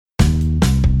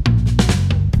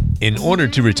In order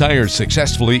to retire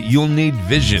successfully, you'll need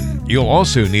vision. You'll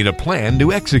also need a plan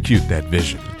to execute that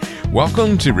vision.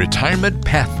 Welcome to Retirement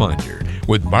Pathfinder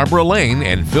with Barbara Lane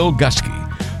and Phil Gusky.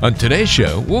 On today's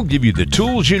show, we'll give you the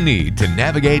tools you need to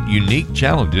navigate unique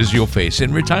challenges you'll face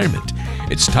in retirement.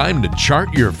 It's time to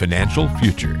chart your financial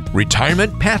future.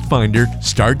 Retirement Pathfinder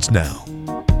starts now.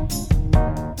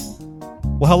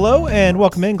 Well, hello and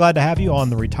welcome in. Glad to have you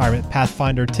on the Retirement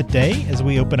Pathfinder today as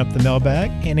we open up the mailbag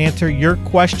and answer your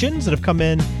questions that have come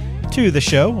in to the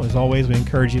show. As always, we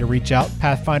encourage you to reach out.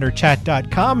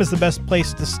 PathfinderChat.com is the best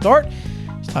place to start.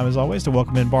 It's time, as always, to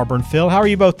welcome in Barbara and Phil. How are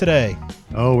you both today?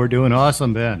 Oh, we're doing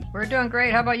awesome, Ben. We're doing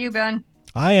great. How about you, Ben?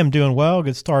 I am doing well.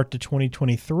 Good start to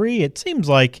 2023. It seems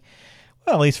like,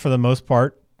 well, at least for the most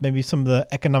part, maybe some of the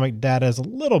economic data is a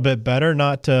little bit better,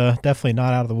 definitely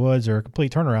not out of the woods or a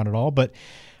complete turnaround at all, but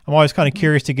I'm always kind of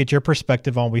curious to get your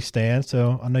perspective on where we stand.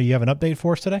 So I know you have an update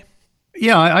for us today.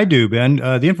 Yeah, I do, Ben.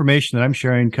 The information that I'm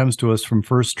sharing comes to us from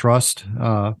First Trust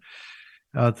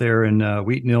out there in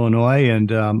Wheaton, Illinois.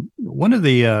 And one of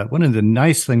the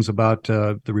nice things about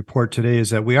the report today is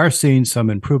that we are seeing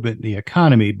some improvement in the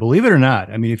economy, believe it or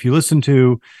not. I mean, if you listen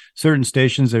to certain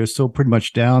stations, they're still pretty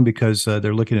much down because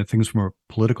they're looking at things from a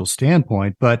political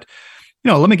standpoint. But,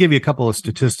 let me give you a couple of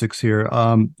statistics here.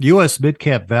 U.S.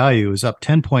 mid-cap value is up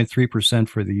 10.3%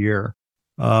 for the year.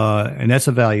 And that's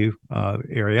a value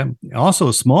area.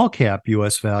 Also, small cap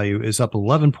U.S. value is up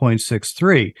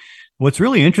 11.63. What's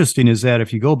really interesting is that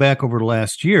if you go back over the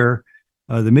last year,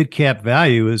 the mid-cap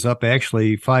value is up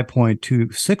actually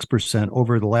 5.26%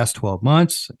 over the last 12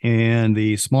 months, and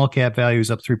the small cap value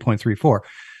is up 3.34.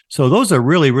 So those are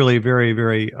really, really very,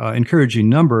 very encouraging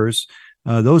numbers.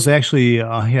 Those actually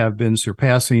have been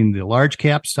surpassing the large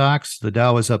cap stocks. The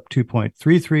Dow is up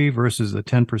 2.33 versus the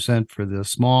 10% for the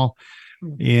small,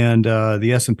 and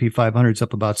the S&P 500 is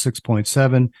up about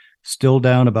 6.7, still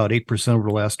down about 8% over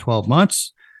the last 12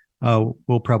 months.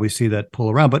 We'll probably see that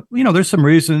pull around. But, there's some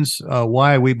reasons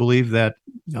why we believe that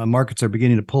markets are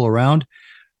beginning to pull around.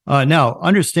 Now,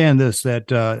 understand this,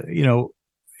 that,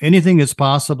 anything is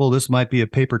possible. This might be a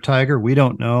paper tiger. We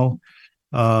don't know.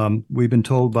 We've been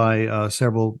told by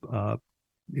several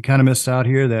economists out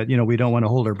here that, we don't want to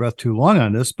hold our breath too long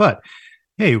on this. But,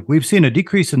 hey, we've seen a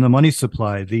decrease in the money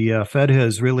supply. The Fed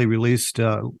has really released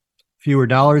fewer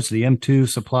dollars, the M2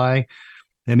 supply.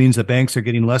 That means that banks are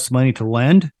getting less money to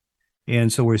lend.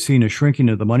 And so we're seeing a shrinking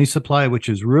of the money supply, which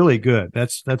is really good.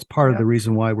 That's part of the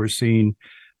reason why we're seeing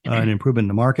an improvement in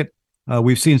the market.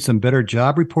 We've seen some better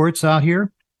job reports out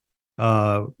here.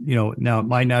 Now it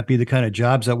might not be the kind of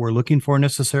jobs that we're looking for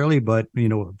necessarily, but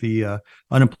the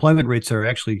unemployment rates are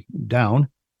actually down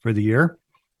for the year.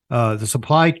 The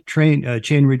supply chain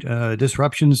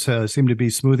disruptions seem to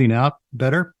be smoothing out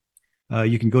better.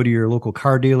 You can go to your local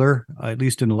car dealer, at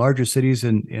least in the larger cities,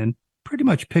 and pretty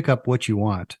much pick up what you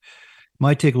want.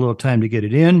 Might take a little time to get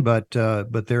it in, but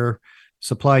their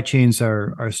supply chains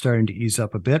are starting to ease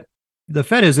up a bit. The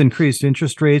Fed has increased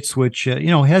interest rates, which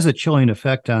has a chilling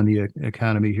effect on the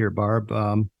economy here, Barb.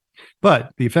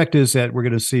 But the effect is that we're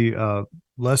going to see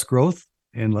less growth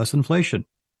and less inflation.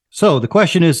 So the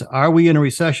question is, are we in a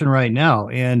recession right now?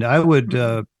 And I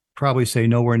would probably say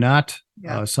no, we're not.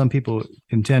 Yeah. Some people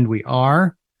contend we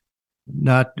are.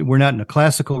 We're not in a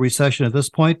classical recession at this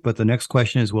point, but the next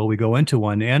question is, will we go into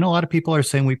one? And a lot of people are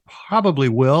saying we probably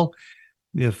will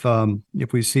if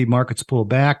we see markets pull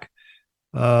back.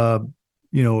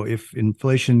 If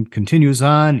inflation continues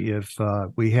on, if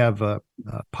we have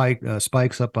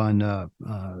spikes up on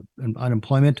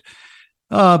unemployment.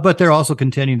 But they're also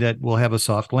contending that we'll have a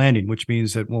soft landing, which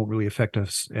means that won't really affect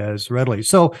us as readily.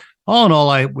 So all in all,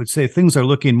 I would say things are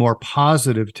looking more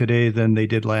positive today than they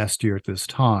did last year at this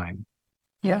time.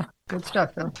 Yeah, good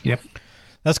stuff, Phil. Yep.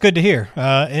 That's good to hear.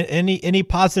 Any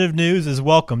positive news is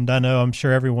welcomed. I'm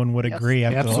sure everyone would agree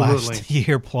after the last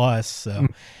year plus. So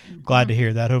glad to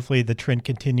hear that. Hopefully the trend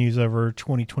continues over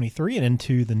 2023 and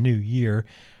into the new year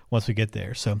once we get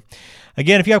there. So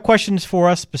again, if you have questions for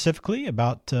us specifically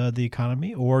about the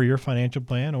economy or your financial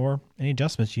plan or any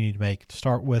adjustments you need to make,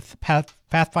 start with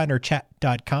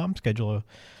PathfinderChat.com. Schedule a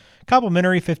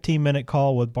complimentary 15-minute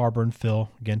call with Barbara and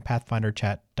Phil. Again,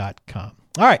 PathfinderChat.com.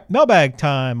 All right, mailbag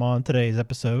time on today's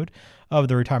episode of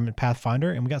the Retirement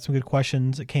Pathfinder, and we got some good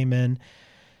questions that came in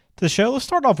to the show. Let's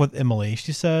start off with Emily.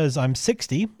 She says, I'm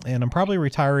 60, and I'm probably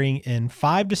retiring in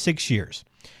 5 to 6 years.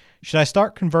 Should I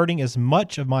start converting as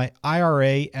much of my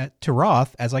IRA to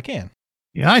Roth as I can?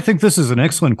 Yeah, I think this is an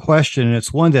excellent question, and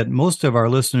it's one that most of our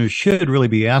listeners should really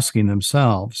be asking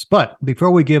themselves. But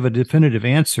before we give a definitive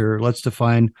answer, let's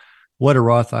define what a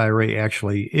Roth IRA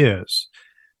actually is.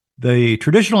 The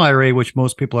traditional IRA, which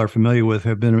most people are familiar with,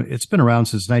 it's been around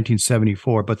since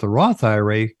 1974, but the Roth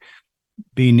IRA,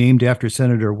 being named after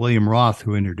Senator William Roth,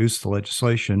 who introduced the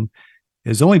legislation,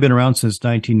 has only been around since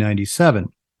 1997.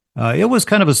 It was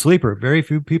kind of a sleeper. Very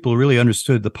few people really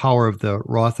understood the power of the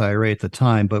Roth IRA at the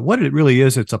time, but what it really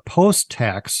is, it's a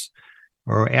post-tax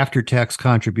or after-tax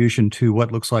contribution to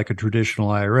what looks like a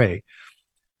traditional IRA.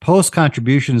 Post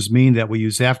contributions mean that we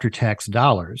use after-tax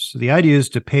dollars. The idea is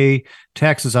to pay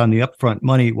taxes on the upfront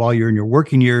money while you're in your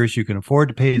working years. You can afford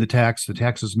to pay the tax. The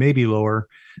taxes may be lower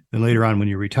than later on when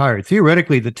you're retired.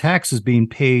 Theoretically, the taxes being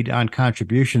paid on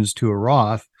contributions to a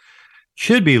Roth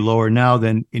should be lower now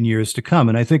than in years to come.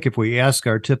 And I think if we ask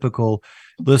our typical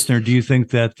listener, do you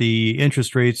think that the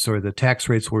interest rates or the tax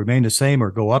rates will remain the same or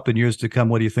go up in years to come?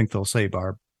 What do you think they'll say,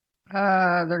 Barb?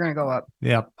 They're going to go up.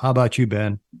 Yeah. How about you,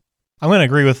 Ben? I'm going to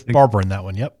agree with Barbara in that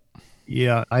one. Yep.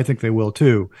 Yeah, I think they will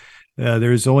too.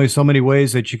 There's only so many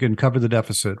ways that you can cover the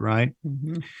deficit, right?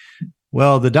 Mm-hmm.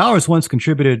 Well, the dollars once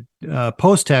contributed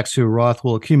post-tax to a Roth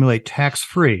will accumulate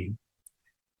tax-free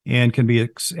and can be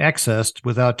accessed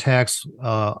without tax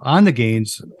on the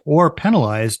gains or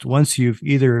penalized once you've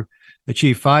either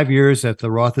achieved 5 years that the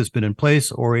Roth has been in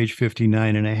place or age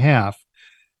 59 and a half.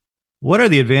 What are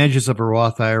the advantages of a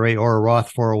Roth IRA or a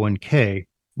Roth 401k?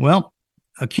 Well,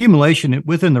 accumulation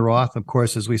within the Roth, of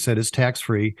course, as we said, is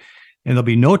tax-free, and there'll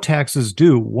be no taxes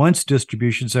due once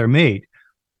distributions are made.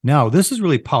 Now, this is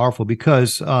really powerful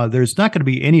because there's not going to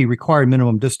be any required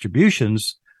minimum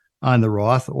distributions on the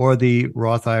Roth or the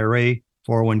Roth IRA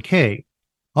 401k.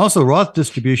 Also, Roth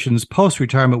distributions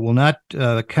post-retirement will not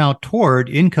count toward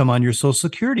income on your Social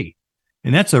Security,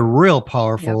 and that's a real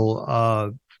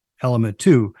powerful element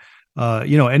too.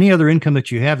 Any other income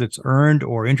that you have that's earned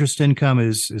or interest income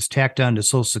is tacked on to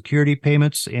Social Security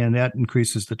payments, and that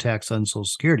increases the tax on Social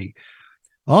Security.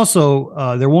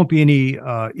 Also, there won't be any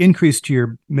increase to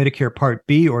your Medicare Part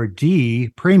B or D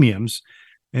premiums,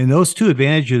 and those two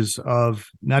advantages of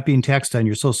not being taxed on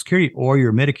your Social Security or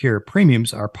your Medicare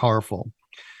premiums are powerful.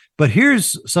 But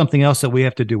here's something else that we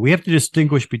have to do. We have to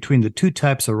distinguish between the two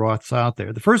types of Roths out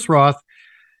there. The first Roth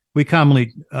we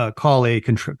commonly call a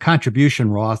contribution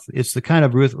Roth. It's the kind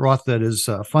of Roth that is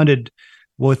funded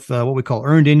with what we call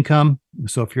earned income.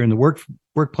 So if you're in the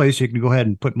workplace, you can go ahead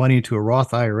and put money into a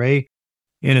Roth IRA.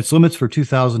 And its limits for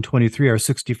 2023 are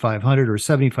 $6,500 or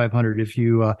 $7,500 if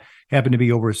you happen to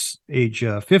be over age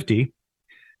 50.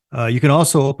 You can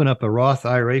also open up a Roth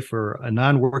IRA for a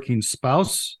non-working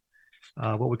spouse,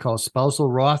 what we call a spousal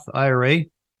Roth IRA.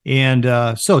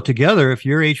 And so together, if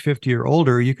you're age 50 or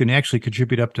older, you can actually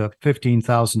contribute up to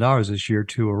 $15,000 this year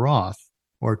to a Roth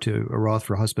or to a Roth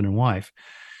for husband and wife.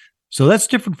 So that's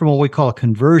different from what we call a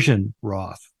conversion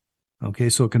Roth. Okay,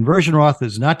 so a conversion Roth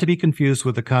is not to be confused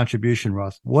with a contribution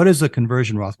Roth. What is a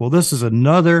conversion Roth? Well, this is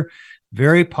another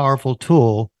very powerful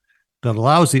tool that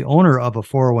allows the owner of a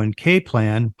 401k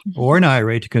plan or an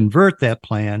IRA to convert that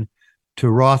plan to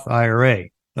Roth IRA.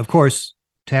 Of course,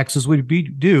 taxes would be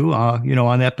due,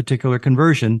 on that particular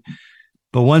conversion.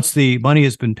 But once the money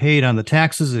has been paid on the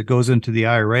taxes, it goes into the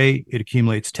IRA. It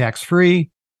accumulates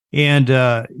tax-free. And,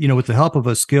 with the help of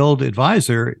a skilled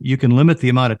advisor, you can limit the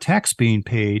amount of tax being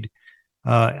paid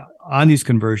on these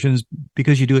conversions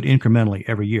because you do it incrementally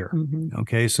every year. Mm-hmm.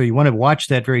 Okay, so you want to watch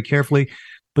that very carefully.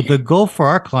 But the goal for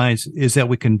our clients is that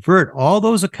we convert all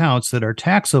those accounts that are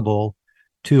taxable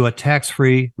to a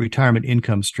tax-free retirement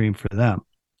income stream for them.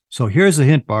 So here's a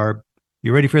hint, Barb.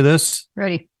 You ready for this?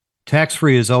 Ready.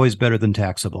 Tax-free is always better than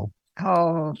taxable.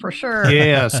 Oh, for sure.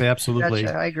 Yes, absolutely.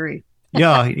 Gotcha, I agree.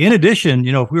 Yeah. In addition,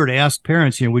 if we were to ask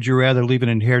parents, would you rather leave an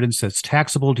inheritance that's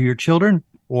taxable to your children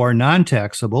or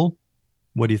non-taxable?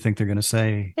 What do you think they're going to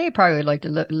say? They probably would like to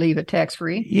leave it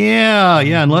tax-free. Yeah,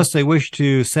 unless they wish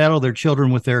to saddle their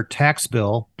children with their tax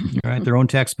bill, right? Their own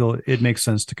tax bill, it makes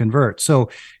sense to convert. So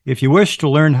if you wish to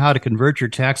learn how to convert your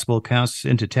taxable accounts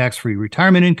into tax-free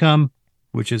retirement income,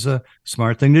 which is a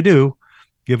smart thing to do,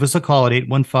 give us a call at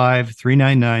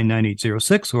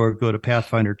 815-399-9806 or go to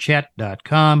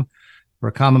pathfinderchat.com for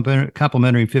a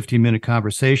complimentary 15-minute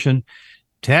conversation.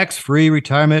 Tax-free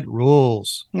retirement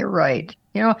rules. You're right.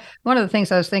 One of the things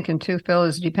I was thinking too, Phil,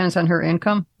 is it depends on her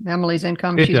income, Emily's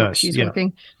income. She's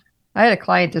working. I had a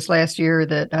client this last year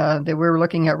that we were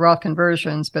looking at Roth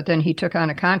conversions, but then he took on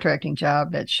a contracting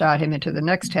job that shot him into the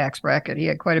next tax bracket. He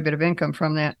had quite a bit of income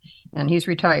from that, and he's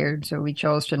retired, so we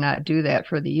chose to not do that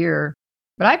for the year.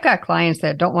 But I've got clients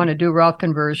that don't want to do Roth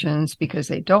conversions because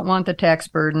they don't want the tax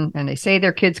burden, and they say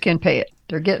their kids can pay it.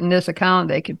 They're getting this account,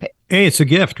 they can pay. Hey, it's a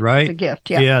gift, right? It's a gift,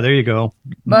 yeah. Yeah, there you go.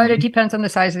 But it depends on the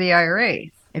size of the IRA.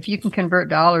 If you can convert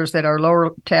dollars that are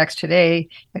lower tax today,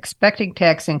 expecting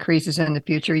tax increases in the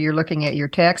future, you're looking at your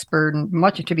tax burden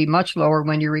to be much lower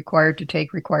when you're required to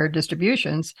take required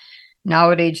distributions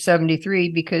now at age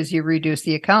 73 because you reduce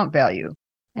the account value.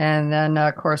 And then,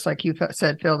 of course, like you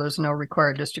said, Phil, there's no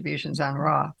required distributions on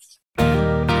Roths.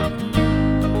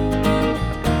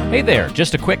 Hey there,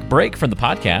 just a quick break from the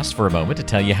podcast for a moment to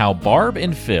tell you how Barb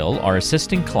and Phil are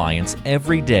assisting clients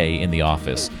every day in the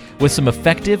office with some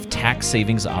effective tax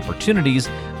savings opportunities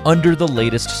under the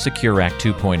latest Secure Act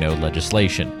 2.0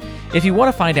 legislation. If you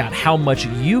want to find out how much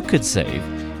you could save,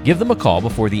 give them a call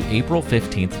before the April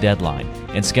 15th deadline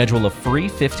and schedule a free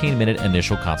 15-minute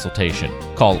initial consultation.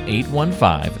 Call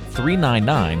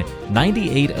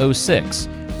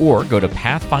 815-399-9806 or go to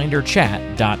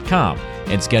pathfinderchat.com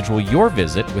and schedule your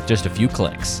visit with just a few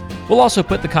clicks. We'll also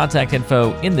put the contact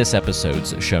info in this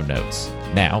episode's show notes.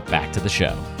 Now, back to the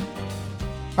show.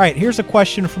 All right, here's a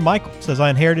question from Michael. It says, I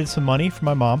inherited some money from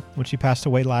my mom when she passed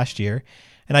away last year,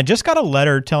 and I just got a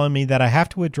letter telling me that I have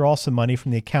to withdraw some money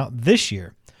from the account this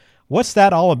year. What's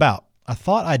that all about? I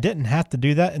thought I didn't have to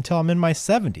do that until I'm in my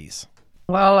 70s.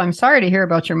 Well, I'm sorry to hear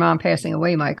about your mom passing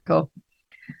away, Michael.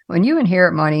 When you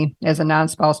inherit money as a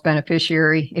non-spouse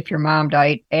beneficiary, if your mom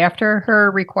died after her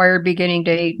required beginning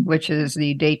date, which is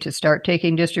the date to start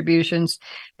taking distributions,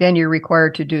 then you're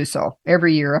required to do so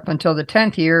every year up until the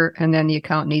 10th year, and then the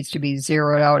account needs to be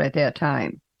zeroed out at that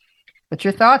time. But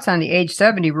your thoughts on the age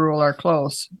 70 rule are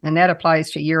close, and that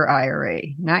applies to your IRA,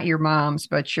 not your mom's,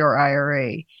 but your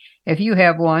IRA. If you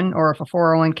have one, or if a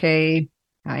 401k,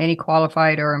 any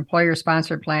qualified or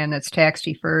employer-sponsored plan that's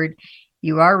tax-deferred,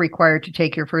 you are required to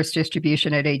take your first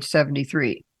distribution at age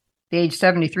 73. The age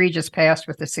 73 just passed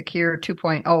with the Secure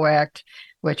 2.0 Act,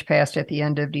 which passed at the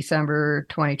end of December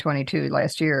 2022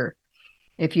 last year.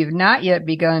 If you've not yet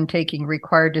begun taking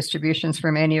required distributions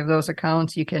from any of those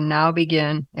accounts, you can now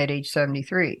begin at age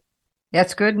 73.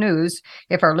 That's good news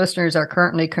if our listeners are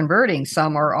currently converting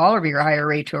some or all of your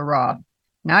IRA to a Roth.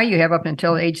 Now you have up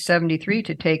until age 73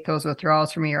 to take those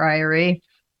withdrawals from your IRA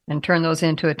and turn those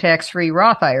into a tax-free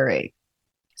Roth IRA.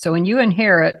 So when you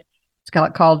inherit, it's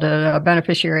called a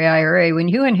beneficiary IRA. When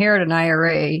you inherit an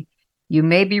IRA, you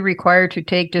may be required to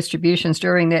take distributions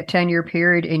during that 10-year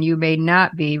period, and you may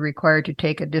not be required to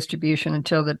take a distribution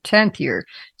until the 10th year.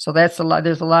 So that's a lot.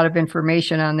 There's a lot of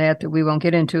information on that we won't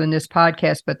get into in this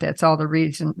podcast, but that's all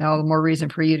the more reason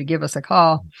for you to give us a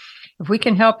call. If we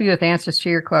can help you with answers to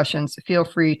your questions, feel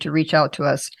free to reach out to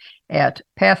us at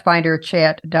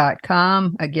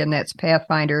pathfinderchat.com. Again, that's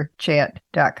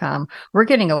pathfinderchat.com. We're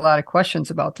getting a lot of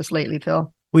questions about this lately,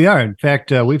 Phil. We are. In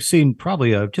fact, we've seen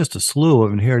probably just a slew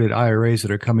of inherited IRAs that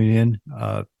are coming in.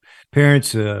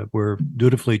 Parents were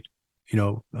dutifully,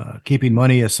 keeping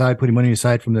money aside, putting money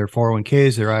aside from their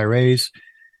 401ks, their IRAs,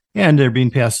 and they're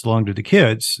being passed along to the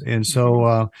kids. And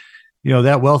so,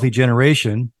 that wealthy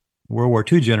generation, World War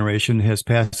II generation, has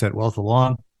passed that wealth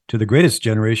along to the greatest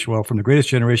generation, from the greatest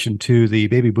generation to the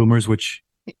baby boomers, which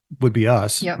would be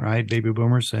us, yep. Right? Baby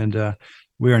boomers. And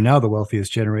we are now the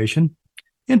wealthiest generation,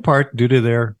 in part due to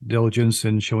their diligence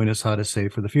in showing us how to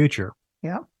save for the future.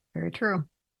 Yeah, very true.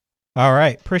 All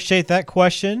right. Appreciate that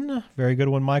question. Very good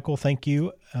one, Michael. Thank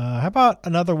you. How about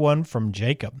another one from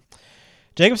Jacob?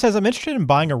 Jacob says, I'm interested in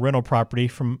buying a rental property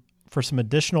for some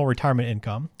additional retirement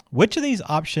income. Which of these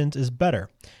options is better?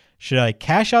 Should I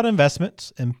cash out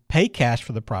investments and pay cash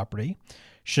for the property?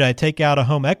 Should I take out a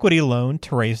home equity loan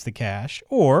to raise the cash?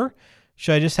 Or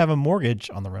should I just have a mortgage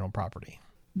on the rental property?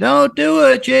 Don't do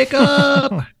it,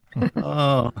 Jacob.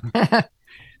 Oh.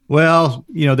 Well,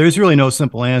 there's really no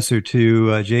simple answer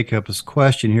to Jacob's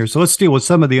question here. So let's deal with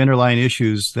some of the underlying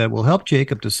issues that will help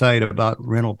Jacob decide about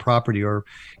rental property or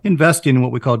investing in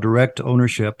what we call direct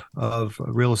ownership of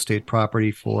real estate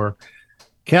property for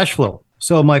cash flow.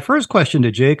 So my first question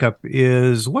to Jacob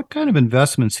is what kind of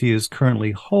investments he is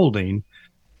currently holding.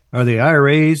 Are they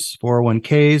IRAs,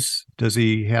 401ks? Does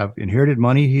he have inherited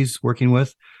money he's working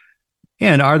with?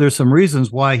 And are there some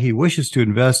reasons why he wishes to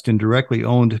invest in directly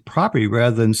owned property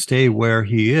rather than stay where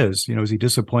he is? Is he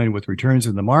disappointed with returns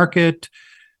in the market?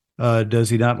 Does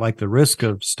he not like the risk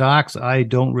of stocks? I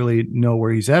don't really know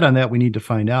where he's at on that. We need to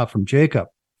find out from Jacob.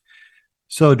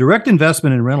 So direct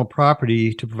investment in rental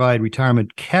property to provide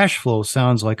retirement cash flow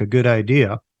sounds like a good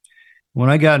idea. When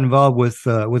I got involved with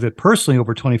it personally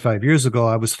over 25 years ago,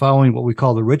 I was following what we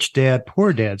call the rich dad,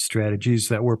 poor dad strategies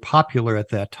that were popular at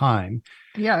that time.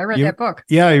 Yeah, I read that book.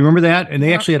 Yeah, you remember that? And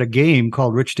they actually had a game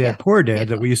called Rich Dad, Poor Dad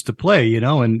that we used to play,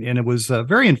 and it was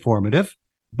very informative.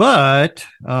 But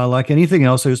like anything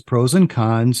else, there's pros and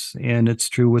cons, and it's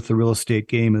true with the real estate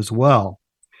game as well.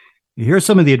 Here's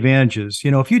some of the advantages.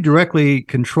 If you directly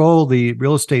control the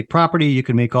real estate property, you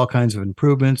can make all kinds of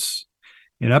improvements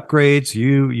and upgrades.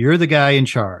 You're the guy in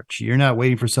charge. You're not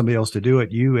waiting for somebody else to do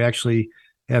it. You actually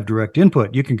have direct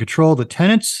input. You can control the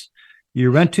tenants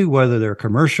you rent to, whether they're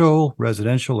commercial,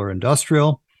 residential, or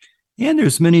industrial. And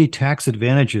there's many tax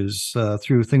advantages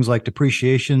through things like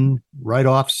depreciation,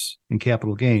 write-offs, and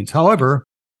capital gains. However,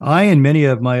 I and many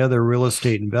of my other real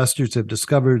estate investors have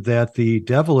discovered that the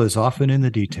devil is often in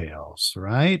the details,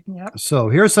 right? Yep. So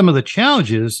here are some of the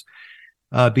challenges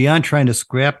beyond trying to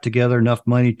scrap together enough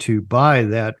money to buy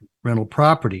that rental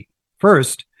property.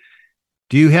 First,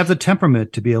 do you have the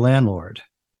temperament to be a landlord?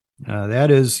 That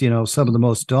is, some of the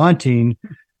most daunting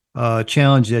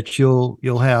challenge that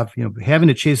you'll have, having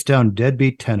to chase down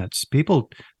deadbeat tenants. Can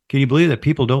you believe that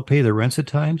people don't pay their rents at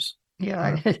times?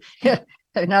 Yeah.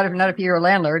 Not if you're a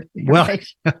landlord. Well,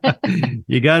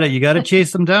 you gotta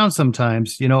chase them down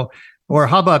sometimes, or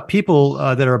how about people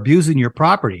that are abusing your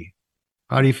property?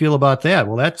 How do you feel about that?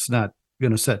 Well, that's not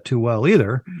going to set too well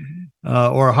either.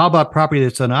 Or how about property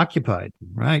that's unoccupied,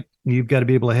 right? You've got to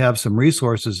be able to have some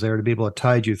resources there to be able to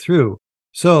tide you through.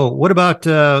 So what about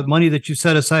money that you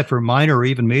set aside for minor or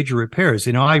even major repairs?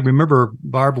 I remember,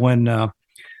 Barb, when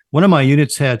one of my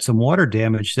units had some water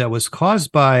damage that was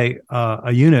caused by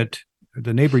a unit,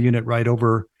 the neighbor unit right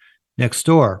over next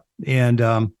door.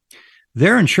 And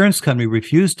their insurance company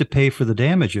refused to pay for the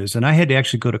damages. And I had to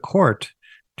actually go to court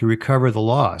to recover the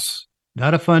loss.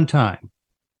 Not a fun time.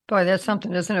 Boy, that's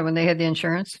something, isn't it, when they had the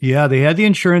insurance? Yeah, they had the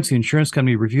insurance. The insurance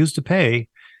company refused to pay.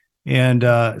 And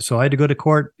so I had to go to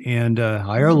court and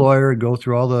hire a lawyer and go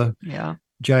through all the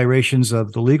gyrations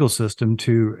of the legal system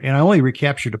and I only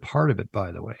recaptured a part of it,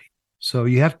 by the way. So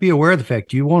you have to be aware of the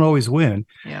fact you won't always win.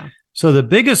 Yeah. So the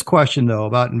biggest question, though,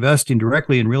 about investing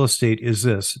directly in real estate is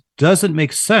this: does it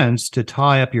make sense to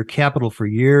tie up your capital for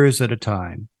years at a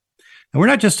time? And we're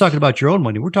not just talking about your own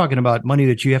money. We're talking about money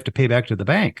that you have to pay back to the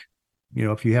bank,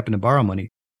 if you happen to borrow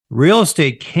money. Real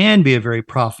estate can be a very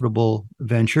profitable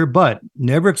venture, but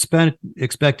never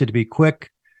expect it to be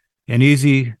quick and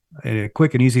easy, a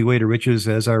quick and easy way to riches,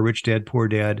 as our Rich Dad Poor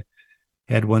Dad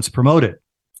had once promoted.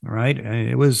 All right. And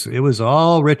it was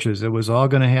all riches. It was all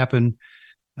going to happen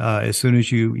as soon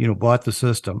as you bought the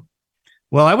system.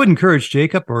 Well, I would encourage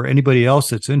Jacob or anybody else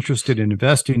that's interested in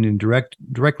investing in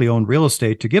directly owned real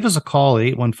estate to give us a call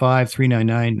at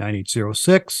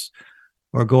 815-399-9806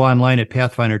 or go online at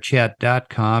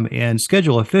pathfinderchat.com and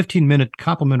schedule a 15-minute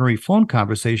complimentary phone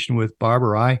conversation with Barb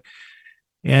or I,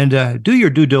 and do your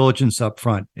due diligence up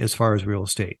front as far as real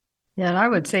estate. Yeah, and I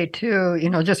would say too,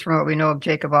 just from what we know of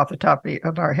Jacob off the top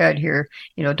of our head here,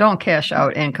 don't cash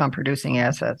out income producing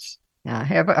assets.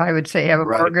 I would say have a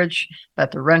mortgage,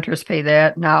 let the renters pay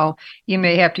that. Now, you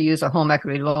may have to use a home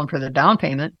equity loan for the down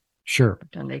payment. Sure. But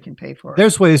then they can pay for it.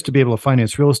 There's ways to be able to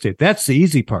finance real estate. That's the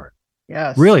easy part.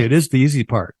 Yes. Really, it is the easy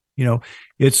part.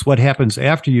 It's what happens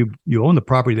after you own the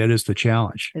property that is the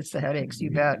challenge. It's the headaches, you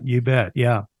bet. You bet,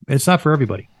 yeah. It's not for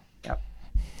everybody. Yep.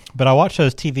 But I watch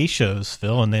those TV shows,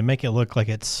 Phil, and they make it look like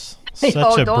it's such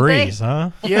a breeze,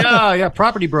 huh? Yeah,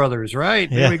 Property Brothers, right?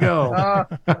 There we go.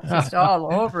 Just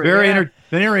all over. Very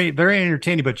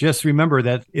entertaining, but just remember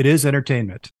that it is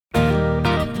entertainment.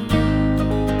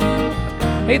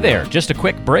 Hey there, just a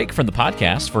quick break from the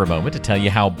podcast for a moment to tell you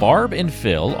how Barb and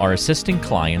Phil are assisting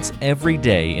clients every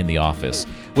day in the office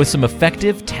with some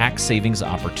effective tax savings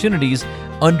opportunities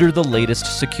under the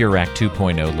latest Secure Act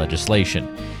 2.0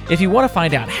 legislation. If you want to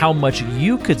find out how much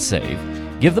you could save,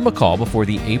 give them a call before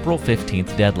the April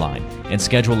 15th deadline and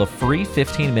schedule a free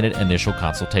 15-minute initial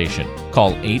consultation.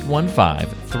 Call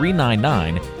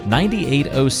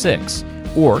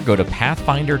 815-399-9806 or go to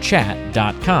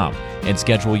pathfinderchat.com and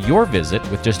schedule your visit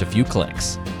with just a few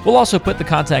clicks. We'll also put the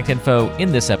contact info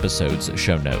in this episode's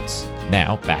show notes.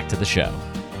 Now, back to the show.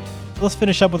 Let's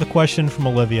finish up with a question from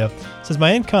Olivia. It says,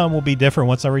 my income will be different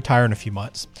once I retire in a few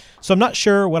months, so I'm not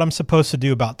sure what I'm supposed to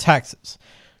do about taxes.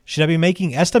 Should I be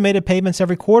making estimated payments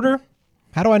every quarter?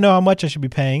 How do I know how much I should be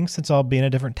paying since I'll be in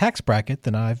a different tax bracket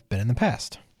than I've been in the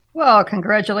past? Well,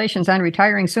 congratulations on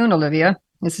retiring soon, Olivia.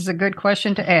 This is a good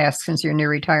question to ask since you're near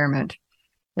retirement.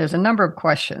 There's a number of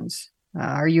questions.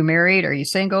 Are you married? Are you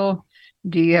single?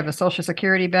 Do you have a Social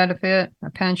Security benefit, a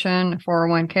pension, a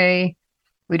 401k?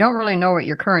 We don't really know what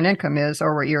your current income is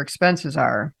or what your expenses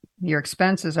are. Your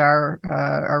expenses are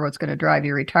what's going to drive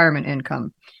your retirement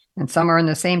income. And some are in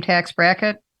the same tax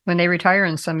bracket when they retire,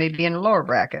 and some may be in a lower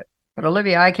bracket. But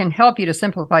Olivia, I can help you to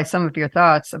simplify some of your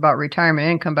thoughts about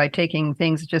retirement income by taking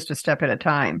things just a step at a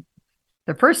time.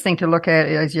 The first thing to look at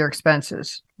is your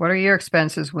expenses. What are your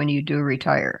expenses when you do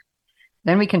retire?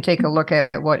 Then we can take a look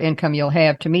at what income you'll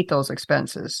have to meet those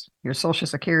expenses, your Social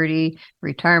Security,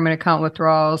 retirement account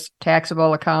withdrawals,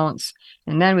 taxable accounts,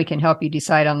 and then we can help you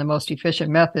decide on the most efficient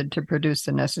method to produce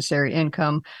the necessary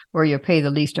income where you'll pay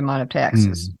the least amount of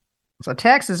taxes. So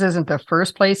taxes isn't the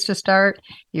first place to start.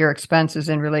 Your expenses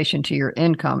in relation to your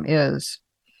income is.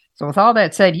 So with all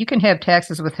that said, you can have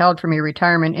taxes withheld from your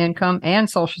retirement income and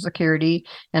Social Security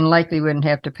and likely wouldn't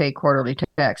have to pay quarterly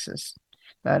taxes.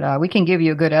 But we can give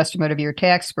you a good estimate of your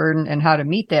tax burden and how to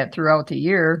meet that throughout the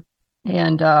year.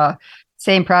 And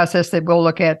same process that we'll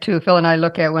look at too. Phil and I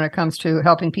look at when it comes to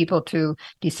helping people to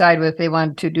decide if they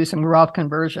want to do some Roth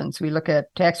conversions. We look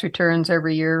at tax returns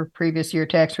every year, previous year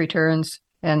tax returns,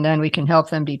 and then we can help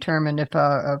them determine if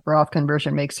a Roth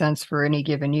conversion makes sense for any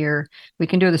given year. We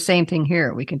can do the same thing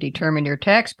here. We can determine your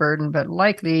tax burden, but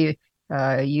likely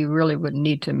you really wouldn't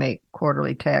need to make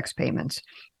quarterly tax payments.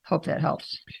 Hope that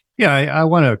helps. Yeah, I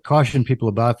want to caution people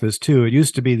about this too. It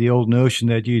used to be the old notion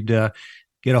that you'd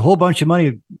get a whole bunch of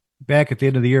money back at the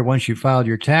end of the year once you filed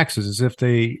your taxes, as if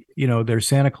they're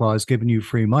Santa Claus giving you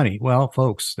free money. Well,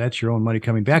 folks, that's your own money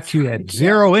coming back to you at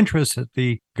zero interest that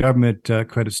the government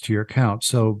credits to your account.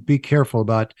 So be careful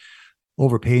about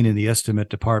overpaying in the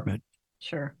estimate department.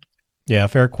 Sure. Yeah,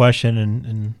 fair question.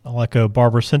 And I'll echo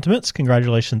Barbara's sentiments.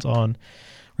 Congratulations on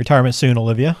retirement soon,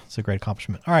 Olivia. It's a great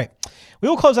accomplishment. All right. We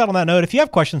will close out on that note. If you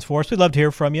have questions for us, we'd love to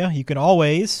hear from you. You can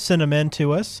always send them in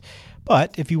to us.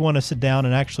 But if you want to sit down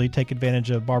and actually take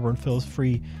advantage of Barbara and Phil's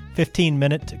free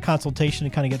 15-minute consultation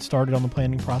to kind of get started on the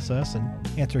planning process and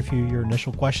answer a few of your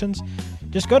initial questions,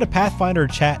 just go to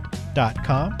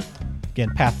pathfinderchat.com. Again,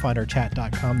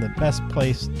 pathfinderchat.com, the best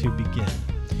place to begin.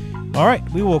 All right.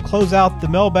 We will close out the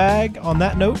mailbag on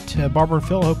that note. Barbara and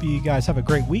Phil, I hope you guys have a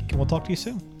great week, and we'll talk to you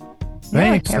soon.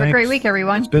 Thanks. Have a great week,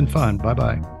 everyone. It's been fun.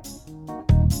 Bye-bye.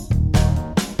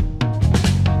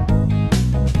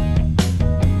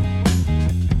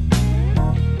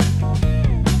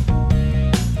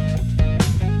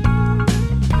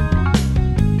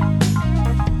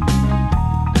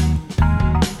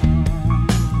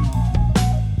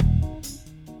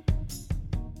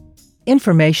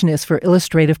 Information is for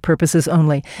illustrative purposes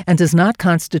only and does not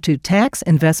constitute tax,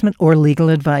 investment, or legal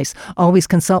advice. Always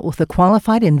consult with a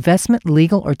qualified investment,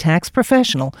 legal, or tax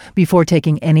professional before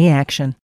taking any action.